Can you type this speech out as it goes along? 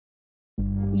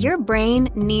Your brain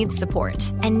needs support,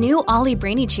 and new Ollie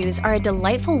Brainy Chews are a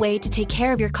delightful way to take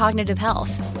care of your cognitive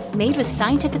health. Made with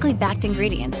scientifically backed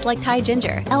ingredients like Thai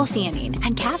ginger, L-theanine,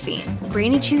 and caffeine,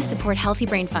 Brainy Chews support healthy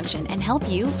brain function and help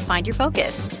you find your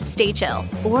focus, stay chill,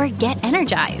 or get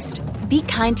energized. Be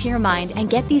kind to your mind and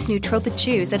get these nootropic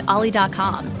chews at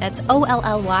ollie.com. That's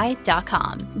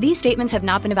OLLY.com. These statements have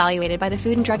not been evaluated by the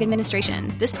Food and Drug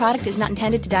Administration. This product is not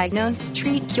intended to diagnose,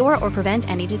 treat, cure, or prevent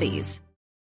any disease.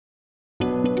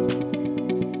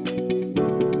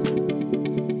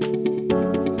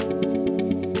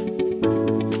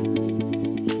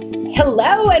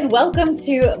 Hello and welcome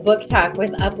to Book Talk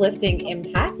with Uplifting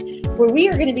Impact, where we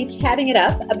are going to be chatting it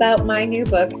up about my new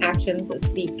book, Actions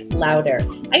Speak Louder.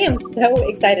 I am so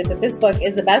excited that this book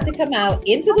is about to come out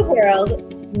into the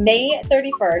world May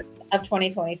 31st of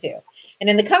 2022. And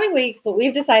in the coming weeks, what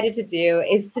we've decided to do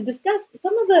is to discuss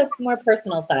some of the more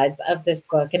personal sides of this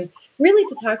book and really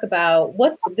to talk about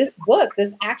what this book,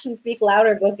 this Actions Speak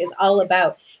Louder book, is all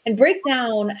about and break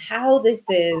down how this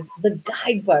is the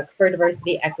guidebook for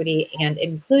diversity, equity, and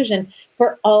inclusion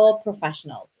for all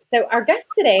professionals. So our guest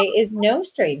today is no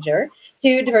stranger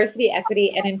to diversity,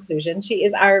 equity, and inclusion. She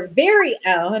is our very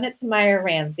own Tamira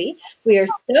Ramsey. We are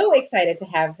so excited to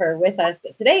have her with us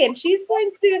today, and she's going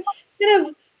to kind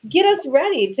of get us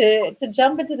ready to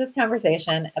jump into this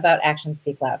conversation about Actions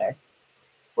Speak Louder.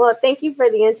 Well, thank you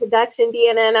for the introduction,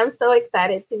 Deanna, and I'm so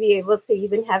excited to be able to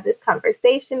even have this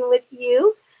conversation with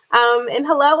you. And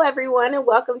hello, everyone, and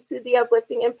welcome to the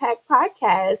Uplifting Impact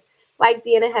podcast. Like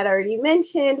Deanna had already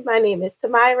mentioned, my name is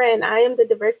Tamira, and I am the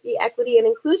Diversity, Equity, and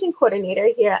Inclusion Coordinator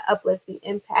here at Uplifting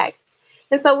Impact.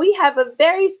 And so we have a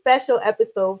very special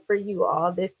episode for you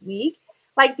all this week.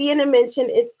 Like Deanna mentioned,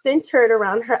 it's centered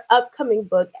around her upcoming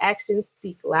book, Actions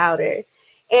Speak Louder.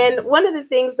 And one of the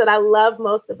things that I love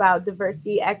most about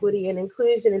diversity, equity, and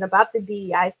inclusion and about the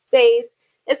DEI space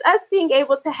is us being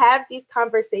able to have these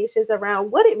conversations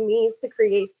around what it means to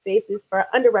create spaces for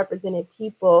underrepresented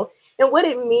people and what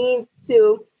it means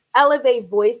to elevate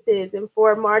voices and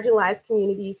for marginalized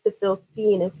communities to feel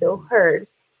seen and feel heard.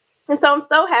 And so I'm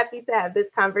so happy to have this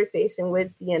conversation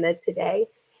with Deanna today.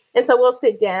 And so we'll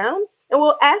sit down and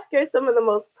we'll ask her some of the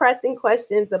most pressing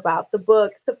questions about the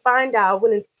book to find out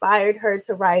what inspired her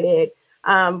to write it,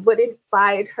 what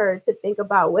inspired her to think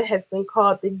about what has been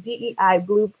called the DEI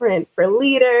blueprint for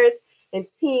leaders and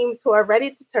teams who are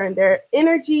ready to turn their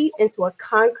energy into a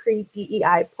concrete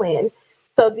DEI plan.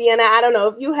 So, Deanna, I don't know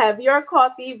if you have your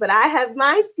coffee, but I have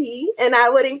my tea, and I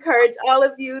would encourage all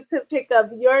of you to pick up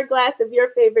your glass of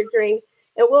your favorite drink,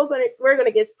 and we're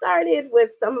gonna get started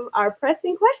with some of our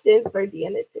pressing questions for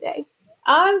Deanna today.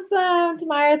 Awesome,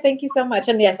 Tamira. Thank you so much.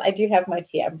 And yes, I do have my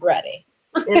tea. I'm ready.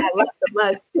 And I love the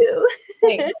mug too.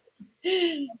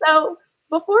 So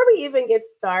before we even get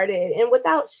started, and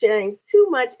without sharing too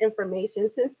much information,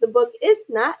 since the book is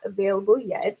not available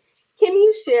yet, can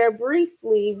you share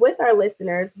briefly with our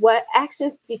listeners what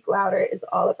Actions Speak Louder is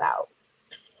all about?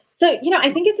 So,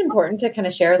 I think it's important to kind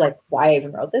of share why I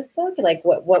even wrote this book,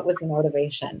 what was the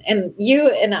motivation. And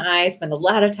you and I spend a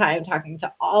lot of time talking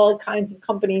to all kinds of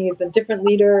companies and different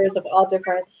leaders of all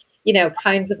different,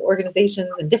 kinds of organizations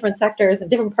and different sectors and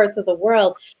different parts of the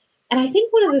world. And I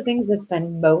think one of the things that's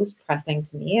been most pressing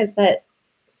to me is that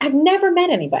I've never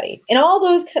met anybody in all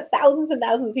those thousands and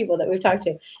thousands of people that we've talked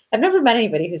to. I've never met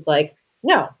anybody who's like,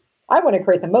 no, I want to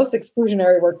create the most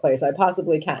exclusionary workplace I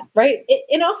possibly can, right?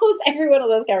 In almost every one of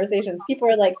those conversations, people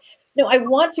are like, no, I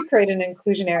want to create an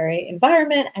inclusionary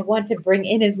environment. I want to bring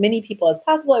in as many people as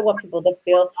possible. I want people to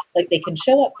feel like they can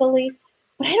show up fully,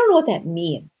 but I don't know what that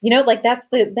means. That's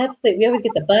the, we always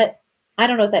get the, but I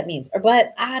don't know what that means, or,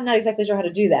 but I'm not exactly sure how to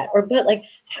do that, or, but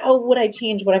how would I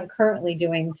change what I'm currently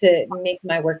doing to make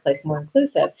my workplace more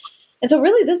inclusive? And so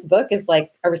really this book is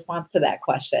like a response to that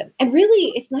question. And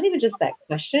really, it's not even just that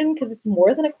question, because it's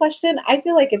more than a question. I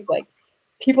feel like it's like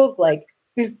people's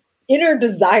these inner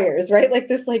desires, right?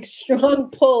 This strong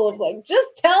pull of just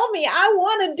tell me, I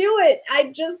want to do it.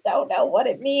 I just don't know what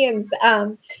it means.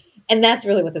 And that's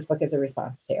really what this book is a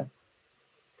response to.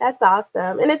 That's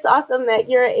awesome. And it's awesome that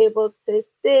you're able to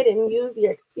sit and use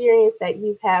your experience that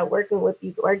you've had working with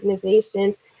these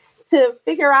organizations to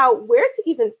figure out where to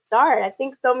even start. I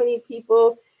think so many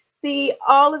people see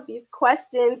all of these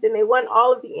questions and they want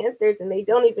all of the answers and they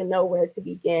don't even know where to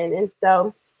begin. And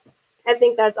so I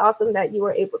think that's awesome that you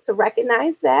were able to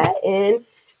recognize that and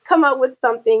come up with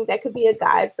something that could be a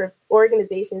guide for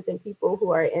organizations and people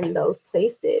who are in those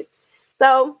places.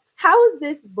 So how is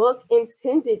this book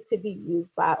intended to be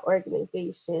used by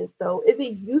organizations? So is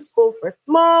it useful for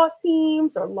small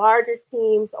teams or larger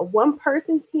teams, a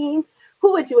one-person team?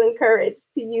 who would you encourage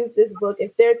to use this book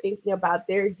if they're thinking about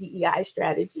their DEI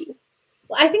strategy?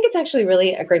 Well, I think it's actually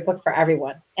really a great book for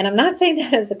everyone. And I'm not saying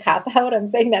that as a cop-out. I'm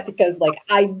saying that because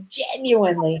I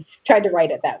genuinely tried to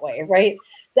write it that way, right?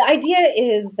 The idea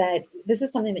is that this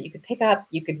is something that you could pick up,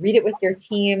 you could read it with your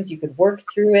teams, you could work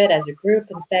through it as a group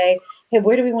and say, hey,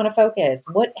 where do we want to focus?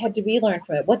 What did we learn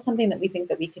from it? What's something that we think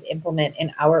that we could implement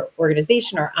in our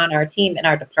organization or on our team, in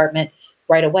our department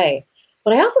right away?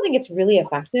 But I also think it's really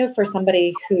effective for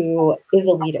somebody who is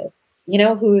a leader,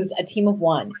 who's a team of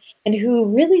one and who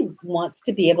really wants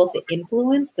to be able to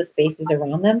influence the spaces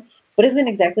around them, but isn't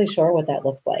exactly sure what that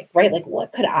looks like, right? Like,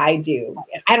 what could I do?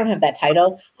 I don't have that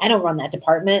title. I don't run that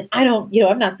department. I'm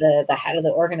not the head of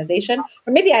the organization,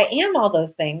 or maybe I am all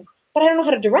those things, but I don't know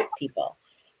how to direct people.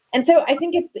 And so I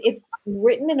think it's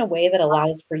written in a way that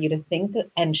allows for you to think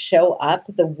and show up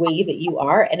the way that you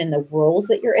are and in the roles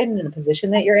that you're in and the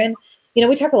position that you're in.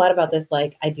 We talk a lot about this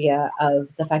idea of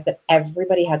the fact that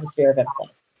everybody has a sphere of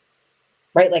influence,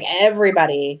 right? Like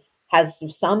everybody has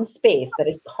some space that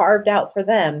is carved out for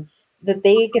them that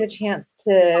they get a chance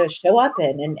to show up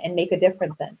in and make a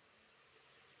difference in.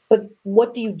 But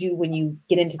what do you do when you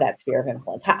get into that sphere of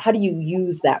influence? How do you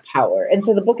use that power? And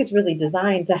so the book is really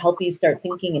designed to help you start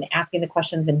thinking and asking the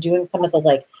questions and doing some of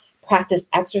the practice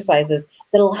exercises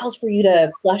that allows for you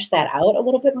to flesh that out a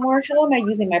little bit more. How am I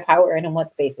using my power and in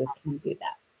what spaces can you do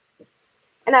that?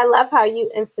 And I love how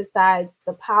you emphasize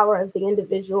the power of the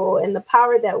individual and the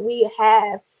power that we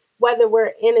have, whether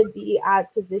we're in a DEI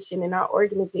position in our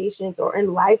organizations or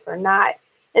in life or not.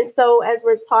 And so as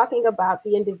we're talking about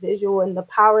the individual and the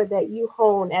power that you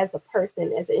hone as a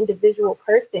person, as an individual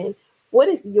person, what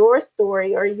is your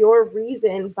story or your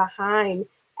reason behind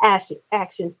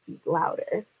Actions Speak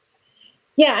Louder?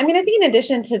 Yeah, I think in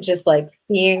addition to just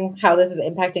seeing how this is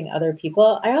impacting other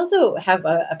people, I also have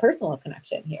a personal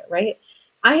connection here, right?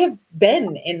 I have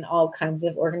been in all kinds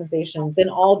of organizations in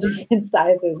all different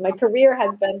sizes. My career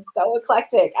has been so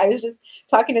eclectic. I was just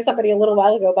talking to somebody a little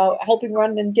while ago about helping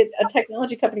run and get a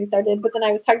technology company started. But then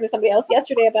I was talking to somebody else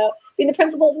yesterday about being the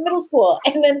principal of a middle school.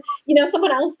 And then,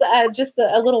 someone else just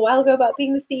a little while ago about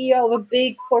being the CEO of a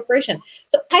big corporation.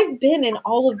 So I've been in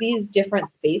all of these different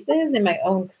spaces in my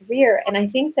own career. And I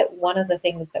think that one of the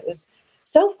things that was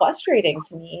so frustrating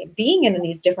to me being in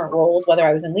these different roles, whether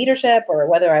I was in leadership or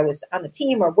whether I was on the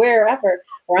team or wherever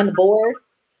or on the board,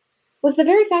 was the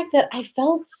very fact that I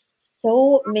felt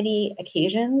so many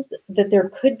occasions that there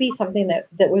could be something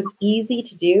that was easy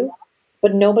to do,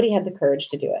 but nobody had the courage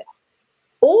to do it.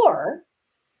 Or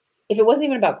if it wasn't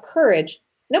even about courage,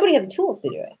 nobody had the tools to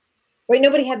do it, right?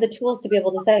 Nobody had the tools to be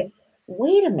able to say,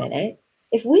 wait a minute,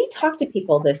 if we talk to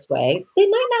people this way, they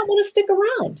might not want to stick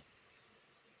around.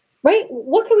 Right?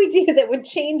 What can we do that would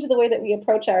change the way that we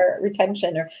approach our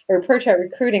retention or approach our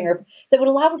recruiting, or that would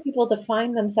allow for people to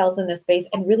find themselves in this space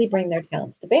and really bring their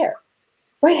talents to bear?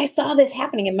 Right? I saw this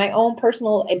happening in my own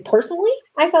personally,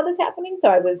 I saw this happening. So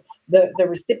I was the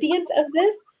recipient of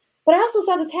this, but I also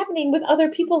saw this happening with other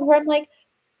people where I'm like,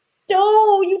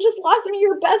 no, you just lost me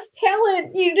your best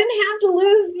talent. You didn't have to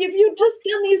lose. If you'd just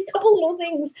done these couple little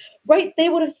things, right, they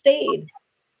would have stayed.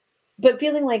 But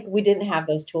feeling like we didn't have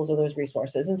those tools or those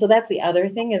resources. And so that's the other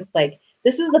thing is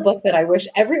this is the book that I wish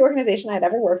every organization I'd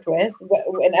ever worked with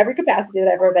in every capacity that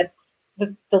I've ever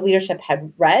been, the leadership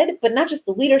had read, but not just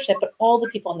the leadership, but all the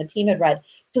people on the team had read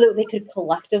so that they could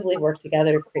collectively work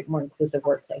together to create more inclusive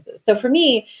workplaces. So for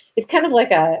me, it's kind of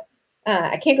like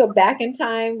I can't go back in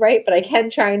time, right? But I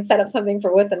can try and set up something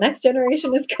for what the next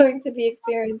generation is going to be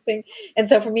experiencing. And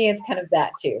so for me, it's kind of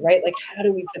that too, right? Like, how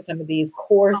do we put some of these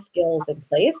core skills in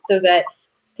place so that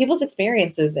people's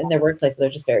experiences in their workplaces are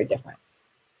just very different?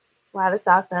 Wow, that's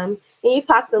awesome. And you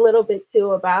talked a little bit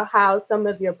too about how some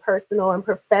of your personal and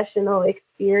professional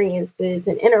experiences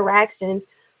and interactions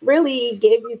really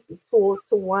gave you the tools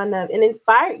to and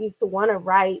inspired you to want to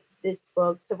write this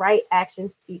book, to write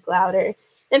Actions Speak Louder.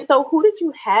 And so who did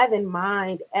you have in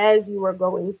mind as you were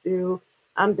going through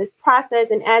this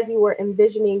process and as you were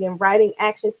envisioning and writing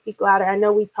Actions Speak Louder? I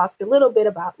know we talked a little bit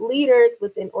about leaders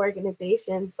within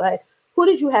organizations, but who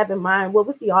did you have in mind? What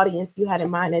was the audience you had in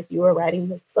mind as you were writing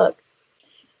this book?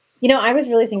 I was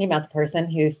really thinking about the person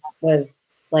who was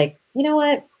like, you know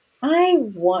what? I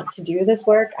want to do this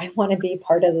work. I want to be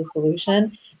part of the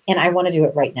solution, and I want to do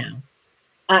it right now.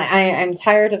 I'm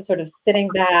tired of sort of sitting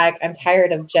back. I'm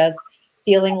tired of just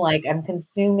feeling like I'm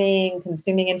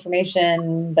consuming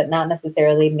information, but not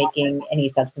necessarily making any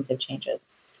substantive changes.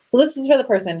 So this is for the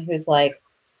person who's like,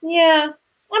 yeah,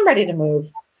 I'm ready to move,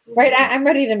 right? I'm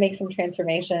ready to make some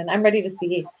transformation. I'm ready to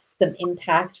see some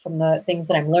impact from the things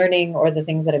that I'm learning or the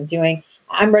things that I'm doing,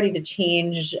 I'm ready to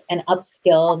change and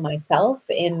upskill myself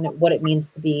in what it means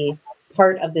to be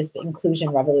part of this inclusion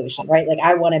revolution, right? Like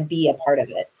I want to be a part of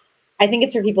it. I think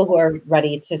it's for people who are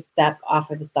ready to step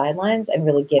off of the sidelines and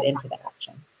really get into the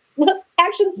action.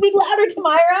 Actions speak louder,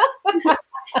 Tamira.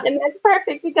 And that's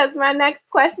perfect, because my next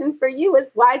question for you is,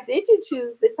 why did you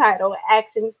choose the title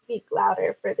Actions Speak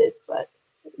Louder for this book?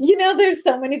 There's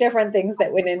so many different things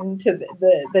that went into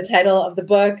the title of the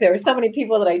book. There were so many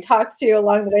people that I talked to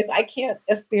along the way. So I can't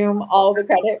assume all the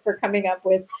credit for coming up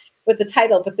with the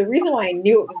title. But the reason why I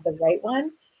knew it was the right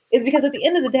one is because at the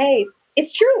end of the day,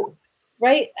 it's true,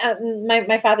 right?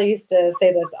 My father used to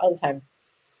say this all the time.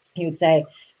 He would say,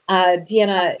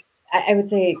 Deanna, I would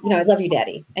say, I love you,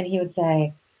 Daddy. And he would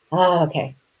say, oh, okay.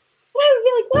 And I would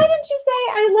be like, why didn't you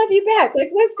say I love you back? Like,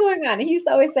 what's going on? And he used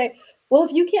to always say, well,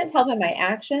 if you can't tell by my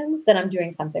actions, then I'm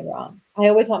doing something wrong. I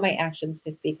always want my actions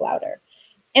to speak louder.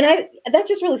 And that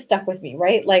just really stuck with me,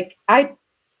 right? Like I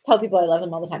tell people I love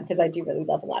them all the time because I do really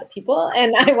love a lot of people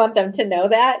and I want them to know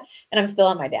that. And I'm still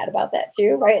on my dad about that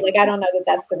too, right? Like, I don't know that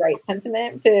that's the right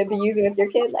sentiment to be using with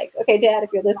your kid. Like, okay, Dad, if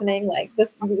you're listening, like this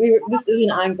is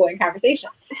an ongoing conversation.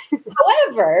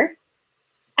 However,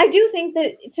 I do think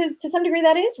that to some degree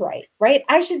that is right?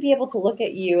 I should be able to look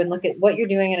at you and look at what you're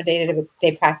doing in a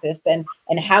day-to-day practice and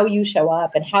how you show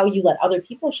up and how you let other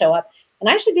people show up. And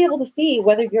I should be able to see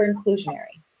whether you're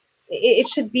inclusionary. It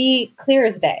should be clear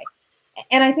as day.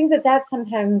 And I think that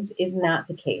sometimes is not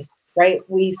the case, right?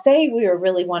 We say we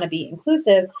really want to be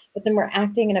inclusive, but then we're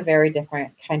acting in a very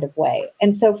different kind of way.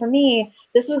 And so for me,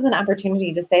 this was an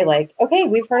opportunity to say like, okay,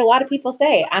 we've heard a lot of people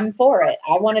say, I'm for it.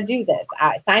 I want to do this.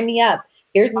 Sign me up.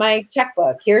 Here's my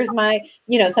checkbook. Here's my,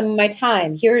 some of my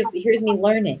time. Here's me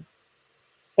learning.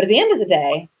 But at the end of the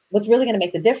day, what's really going to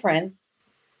make the difference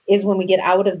is when we get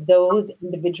out of those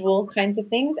individual kinds of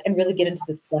things and really get into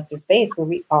this collective space where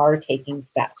we are taking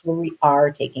steps, where we are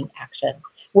taking action,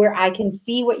 where I can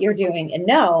see what you're doing and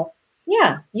know,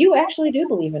 yeah, you actually do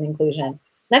believe in inclusion,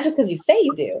 not just because you say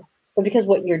you do, but because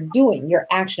what you're doing, your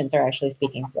actions are actually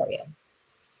speaking for you.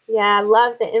 Yeah, I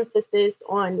love the emphasis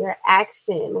on your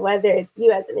action, whether it's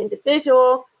you as an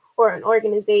individual or an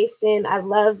organization. I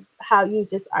love how you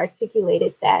just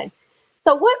articulated that.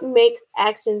 So what makes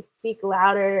Actions Speak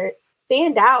Louder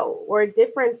stand out or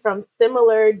different from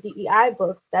similar DEI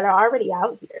books that are already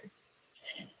out here?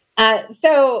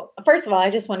 So first of all, I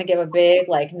just want to give a big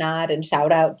nod and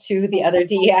shout out to the other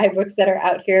DEI books that are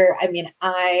out here. I mean,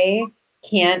 I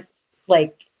can't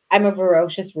I'm a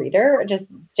voracious reader,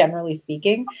 just generally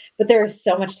speaking, but there is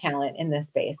so much talent in this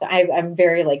space. I'm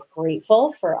very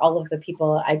grateful for all of the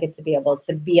people I get to be able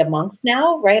to be amongst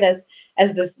now, right? As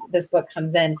this book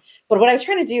comes in. But what I was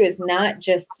trying to do is not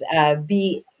just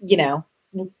be,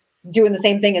 doing the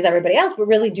same thing as everybody else, but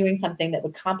really doing something that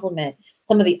would complement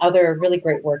some of the other really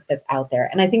great work that's out there.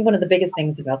 And I think one of the biggest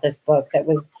things about this book that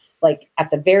was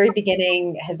at the very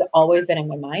beginning has always been in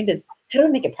my mind is how do I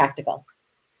make it practical?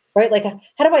 Right?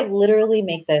 How do I literally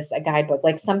make this a guidebook,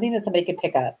 something that somebody could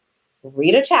pick up,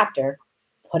 read a chapter,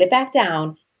 put it back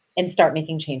down, and start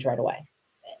making change right away?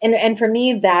 And for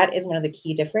me, that is one of the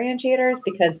key differentiators,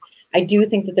 because I do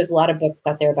think that there's a lot of books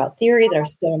out there about theory that are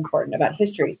so important, about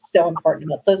history, so important,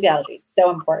 about sociology,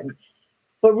 so important.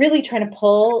 But really trying to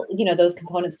pull, those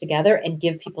components together and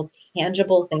give people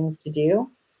tangible things to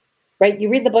do, right? You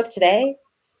read the book today,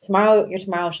 your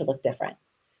tomorrow should look different.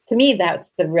 To me,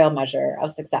 that's the real measure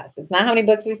of success. It's not how many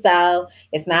books we sell.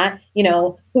 It's not,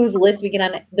 whose list we get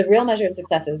on. The real measure of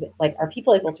success is are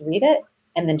people able to read it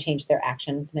and then change their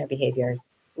actions and their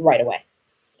behaviors right away?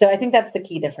 So I think that's the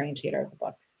key differentiator of the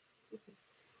book.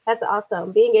 That's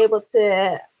awesome. Being able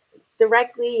to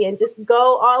directly and just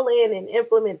go all in and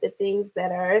implement the things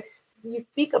that you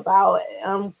speak about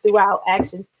throughout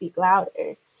Actions Speak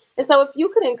Louder. And so if you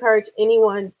could encourage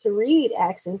anyone to read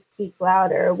Actions Speak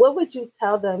Louder, what would you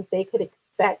tell them they could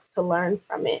expect to learn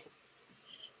from it?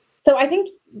 So I think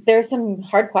there's some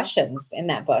hard questions in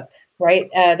that book, right?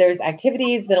 There's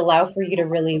activities that allow for you to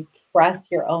really press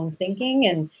your own thinking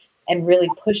and really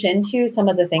push into some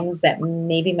of the things that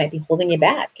maybe might be holding you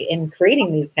back in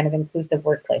creating these kind of inclusive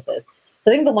workplaces. So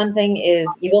I think the one thing is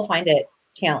you will find it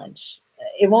challenge.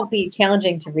 It won't be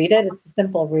challenging to read it. It's a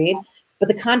simple read. But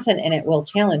the content in it will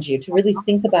challenge you to really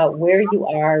think about where you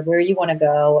are, where you want to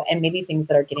go, and maybe things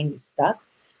that are getting you stuck.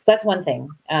 So that's one thing.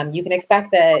 You can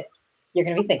expect that you're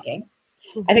going to be thinking.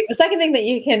 I think the second thing that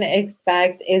you can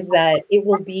expect is that it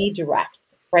will be direct,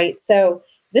 right? So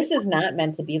this is not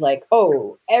meant to be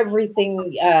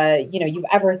everything, you've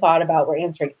ever thought about, we're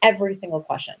answering every single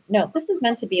question. No, this is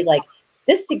meant to be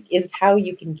this is how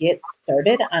you can get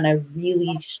started on a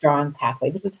really strong pathway.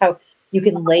 This is how you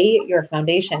can lay your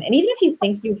foundation. And even if you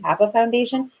think you have a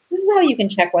foundation, this is how you can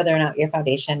check whether or not your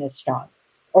foundation is strong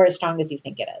or as strong as you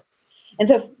think it is. And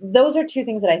so those are two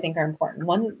things that I think are important.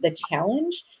 One, the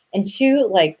challenge, and two,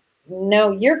 like,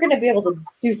 no, you're going to be able to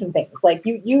do some things. Like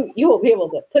you will be able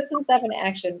to put some stuff into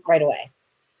action right away.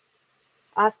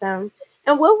 Awesome.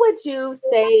 And what would you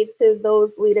say to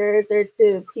those leaders or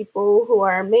to people who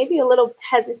are maybe a little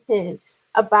hesitant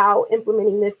about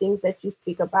implementing the things that you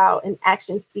speak about, and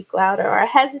actions speak louder, or are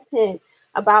hesitant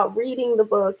about reading the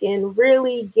book and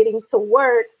really getting to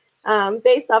work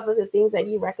based off of the things that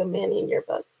you recommend in your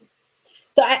book?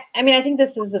 So, I mean, I think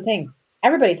this is the thing.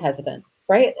 Everybody's hesitant,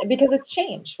 right? Because it's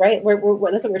change, right? That's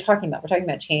what we're talking about. We're talking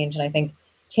about change. And I think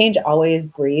change always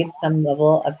breeds some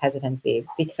level of hesitancy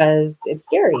because it's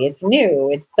scary. It's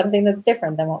new. It's something that's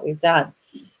different than what we've done.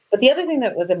 But the other thing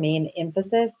that was a main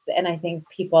emphasis, and I think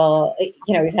people,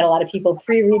 we've had a lot of people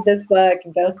pre-read this book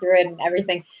and go through it and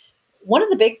everything. One of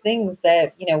the big things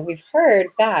that, we've heard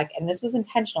back, and this was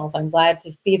intentional, so I'm glad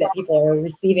to see that people are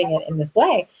receiving it in this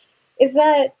way, is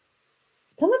that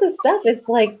some of this stuff is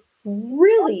like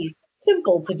really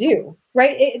simple to do,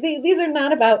 right? These are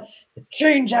not about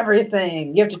change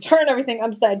everything. You have to turn everything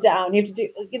upside down. You have to do,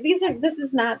 this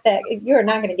is not that, you're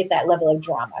not going to get that level of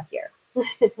drama here.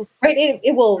 Right.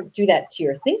 It will do that to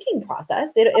your thinking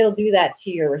process. It'll do that to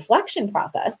your reflection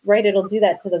process, right? It'll do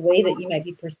that to the way that you might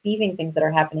be perceiving things that are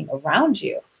happening around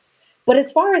you. But as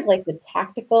far as like the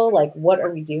tactical, like what are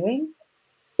we doing?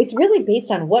 It's really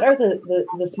based on what are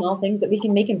the small things that we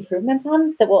can make improvements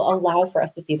on that will allow for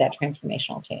us to see that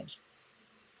transformational change.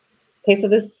 Okay, so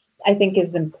this I think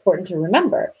is important to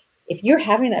remember. If you're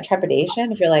having that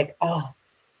trepidation, if you're like, oh,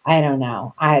 I don't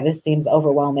know. This seems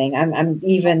overwhelming. I'm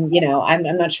even,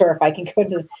 I'm not sure if I can go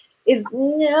to this.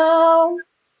 No,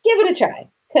 give it a try.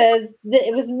 Because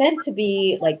it was meant to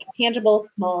be like tangible,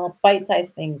 small,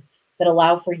 bite-sized things that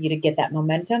allow for you to get that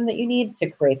momentum that you need to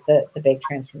create the big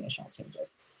transformational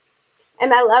changes.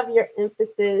 And I love your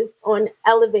emphasis on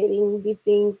elevating the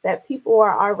things that people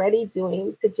are already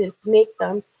doing to just make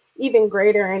them even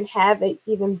greater and have an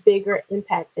even bigger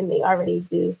impact than they already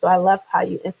do. So I love how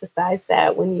you emphasize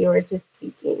that when you were just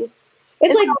speaking.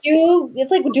 It's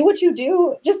like do what you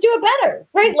do, just do it better,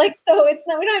 right? Like, so it's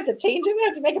not, we don't have to change it. We don't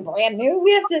have to make it brand new.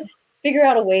 We have to figure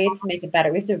out a way to make it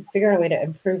better. We have to figure out a way to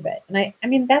improve it. And I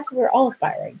mean, that's what we're all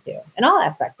aspiring to in all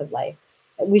aspects of life.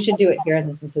 We should do it here in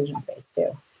this inclusion space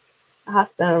too.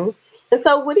 Awesome. And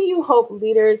so what do you hope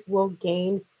leaders will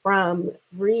gain from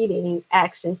reading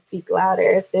Actions Speak Louder?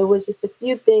 If it was just a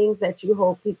few things that you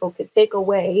hope people could take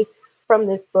away from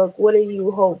this book, what do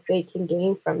you hope they can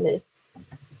gain from this?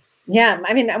 Yeah,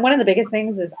 I mean, one of the biggest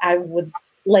things is I would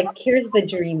like, here's the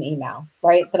dream email,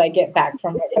 right, that I get back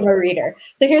from a reader.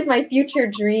 So here's my future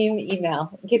dream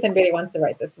email. In case anybody wants to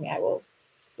write this to me, I will.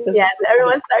 Yes,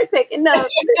 everyone start taking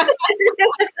notes.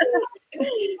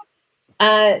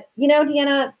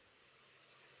 Deanna,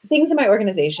 things in my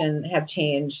organization have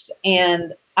changed.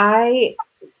 And I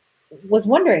was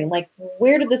wondering, like,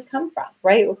 where did this come from,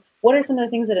 right? What are some of the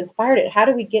things that inspired it? How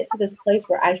do we get to this place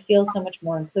where I feel so much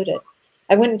more included?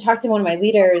 I went and talked to one of my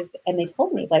leaders and they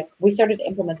told me, like, we started to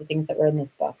implement the things that were in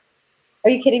this book. Are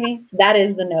you kidding me? That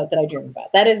is the note that I dream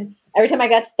about. That is every time I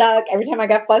got stuck, every time I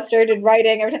got frustrated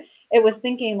writing, every time it was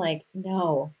thinking like,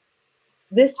 no,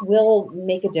 this will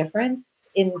make a difference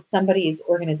in somebody's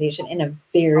organization in a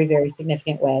very, very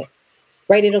significant way,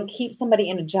 right? It'll keep somebody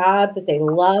in a job that they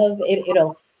love.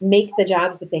 It'll make the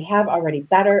jobs that they have already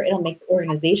better. It'll make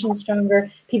organizations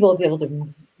stronger. People will be able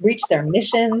to reach their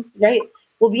missions, right?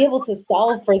 We'll be able to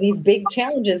solve for these big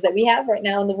challenges that we have right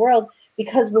now in the world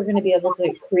because we're going to be able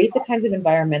to create the kinds of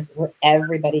environments where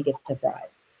everybody gets to thrive.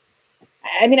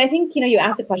 I mean, I think, you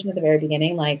asked a question at the very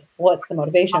beginning, like, what's the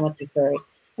motivation? What's the story?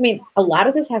 I mean, a lot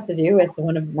of this has to do with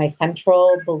one of my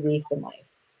central beliefs in life,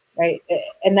 right?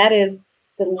 And that is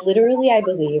that literally I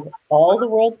believe all the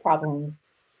world's problems,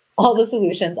 all the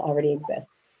solutions already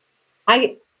exist.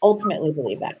 I ultimately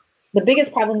believe that. The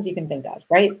biggest problems you can think of,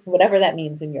 right? Whatever that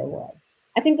means in your world.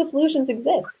 I think the solutions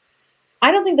exist.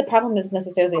 I don't think the problem is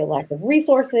necessarily a lack of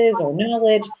resources or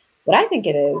knowledge. What I think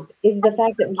it is the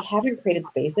fact that we haven't created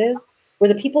spaces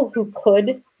where the people who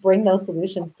could bring those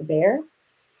solutions to bear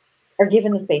are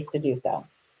given the space to do so.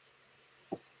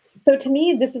 So to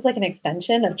me, this is like an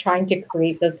extension of trying to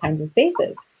create those kinds of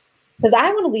spaces because I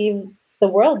want to leave the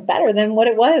world better than what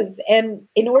it was. And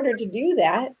in order to do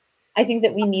that, I think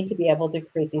that we need to be able to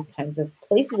create these kinds of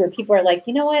places where people are like,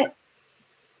 you know what?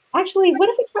 Actually, what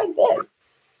if we tried this?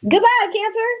 Goodbye,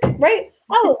 cancer, right?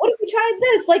 oh, what if we tried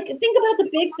this? Like, think about the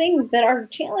big things that are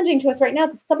challenging to us right now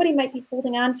that somebody might be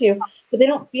holding on to, but they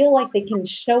don't feel like they can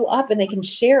show up and they can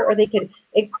share, or they could,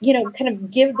 kind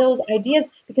of give those ideas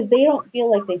because they don't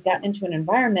feel like they've gotten into an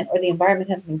environment, or the environment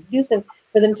hasn't been conducive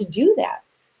for them to do that.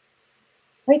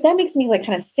 Right? That makes me like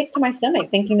kind of sick to my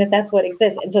stomach thinking that that's what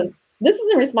exists. And so this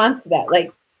is a response to that.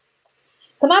 Like,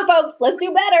 come on, folks, let's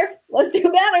do better. Let's do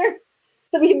better.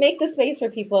 So we make the space for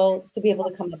people to be able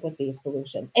to come up with these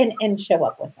solutions and show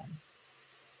up with them.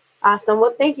 Awesome.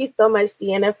 Well, thank you so much,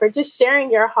 Deanna, for just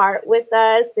sharing your heart with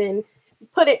us and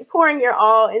pouring your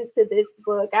all into this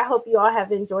book. I hope you all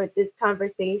have enjoyed this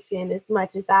conversation as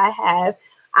much as I have.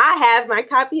 I have my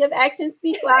copy of Actions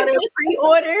Speak Louder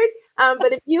pre-ordered,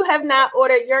 but if you have not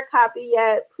ordered your copy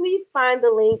yet, please find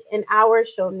the link in our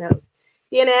show notes.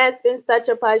 Deanna, has been such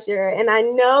a pleasure, and I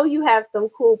know you have some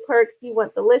cool perks you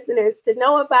want the listeners to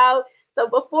know about. So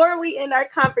before we end our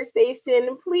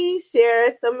conversation, please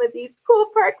share some of these cool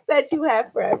perks that you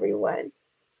have for everyone.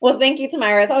 Well, thank you,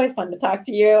 Tamara. It's always fun to talk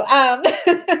to you. And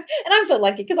I'm so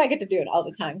lucky because I get to do it all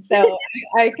the time. So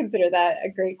I consider that a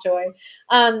great joy.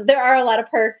 There are a lot of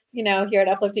perks, here at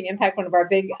Uplifting Impact. One of our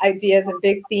big ideas and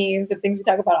big themes and things we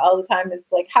talk about all the time is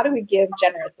like, how do we give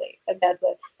generously? Like that's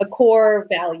a core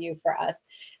value for us.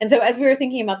 And so as we were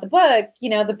thinking about the book,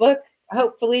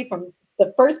 hopefully from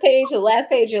the first page to the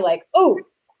last page, you're like, oh,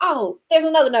 there's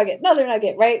another nugget,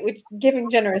 right? Which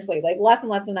giving generously, like lots and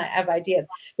lots of ideas.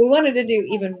 We wanted to do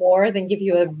even more than give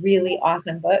you a really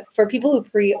awesome book. For people who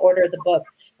pre-order the book,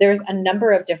 there's a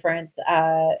number of different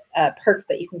perks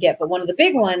that you can get. But one of the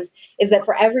big ones is that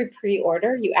for every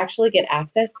pre-order, you actually get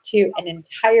access to an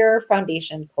entire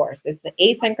foundation course. It's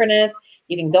asynchronous.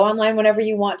 You can go online whenever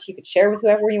you want. You could share with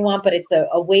whoever you want, but it's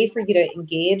a way for you to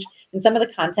engage in some of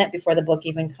the content before the book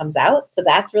even comes out. So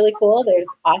that's really cool. There's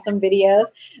awesome videos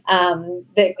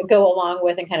that go along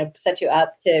with and kind of set you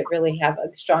up to really have a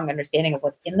strong understanding of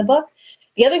what's in the book.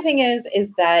 The other thing is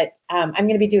that I'm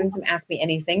going to be doing some Ask Me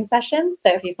Anything sessions.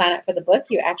 So if you sign up for the book,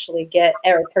 you actually get,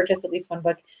 or purchase at least one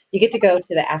book, you get to go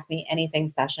to the Ask Me Anything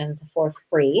sessions for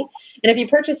free. And if you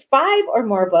purchase 5 or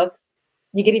more books,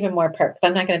 you get even more perks.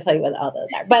 I'm not going to tell you what all those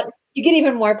are, but you get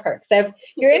even more perks. So if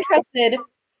you're interested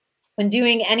in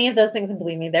doing any of those things, and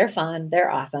believe me, they're fun,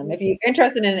 they're awesome. If you're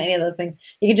interested in any of those things,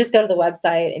 you can just go to the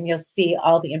website and you'll see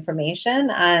all the information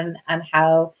on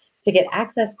how to get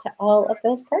access to all of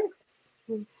those perks.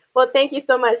 Well, thank you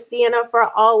so much, Deanna,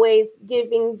 for always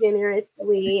giving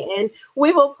generously. And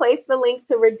we will place the link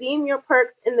to redeem your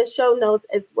perks in the show notes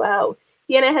as well.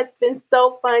 Deanna, has been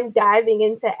so fun diving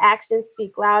into Actions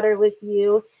Speak Louder with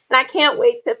you. And I can't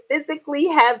wait to physically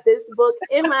have this book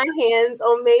in my hands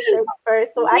on May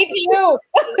 31st. So I can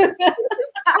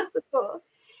it's possible.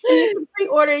 And you can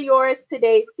pre-order yours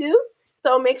today too.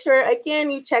 So make sure, again,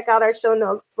 you check out our show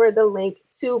notes for the link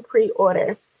to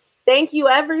pre-order. Thank you,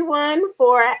 everyone,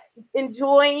 for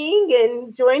enjoying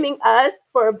and joining us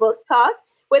for a book talk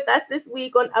with us this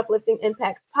week on Uplifting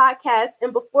Impacts podcast.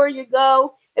 And before you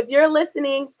go, if you're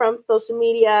listening from social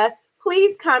media,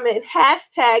 please comment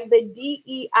hashtag the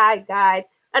DEI guide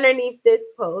underneath this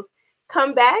post.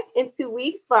 Come back in 2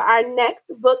 weeks for our next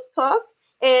book talk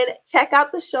and check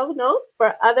out the show notes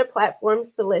for other platforms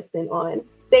to listen on.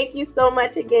 Thank you so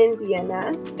much again,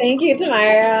 Deanna. Thank you,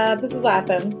 Tamara. This is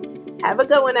awesome. Have a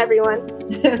good one, everyone.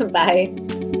 Bye.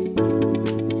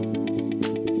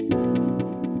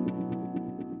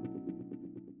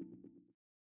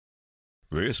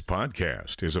 This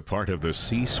podcast is a part of the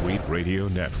C-Suite Radio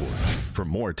Network. For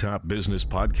more top business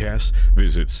podcasts,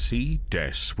 visit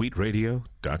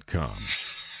c-suiteradio.com.